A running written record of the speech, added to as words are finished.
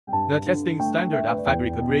The testing standard of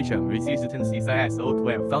fabric abrasion resistance is ISO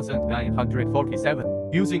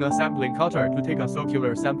 12947, using a sampling cutter to take a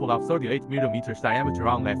circular sample of 38 mm diameter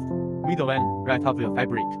on left, middle and right of the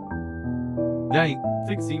fabric. Then,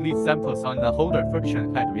 fixing these samples on the holder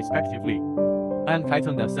friction head respectively, and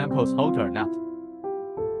tighten the samples holder nut.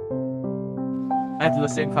 At the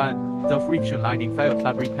same time, the friction lining felt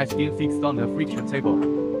fabric has been fixed on the friction table.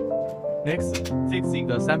 Next, fixing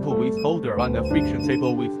the sample width holder on the friction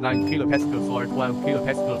table with 9 kPa or 12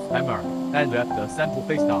 kPa hammer, and let the sample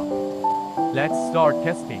face down. Let's start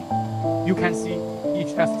testing. You can see,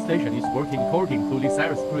 each test station is working according to the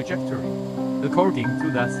desired trajectory. According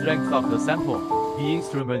to the strength of the sample, the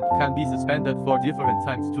instrument can be suspended for different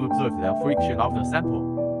times to observe the friction of the sample.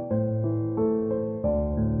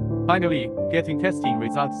 Finally, getting testing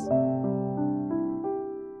results.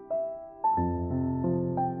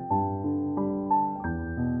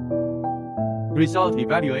 Result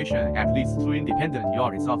evaluation: at least 2 independent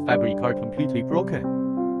yards of fabric are completely broken.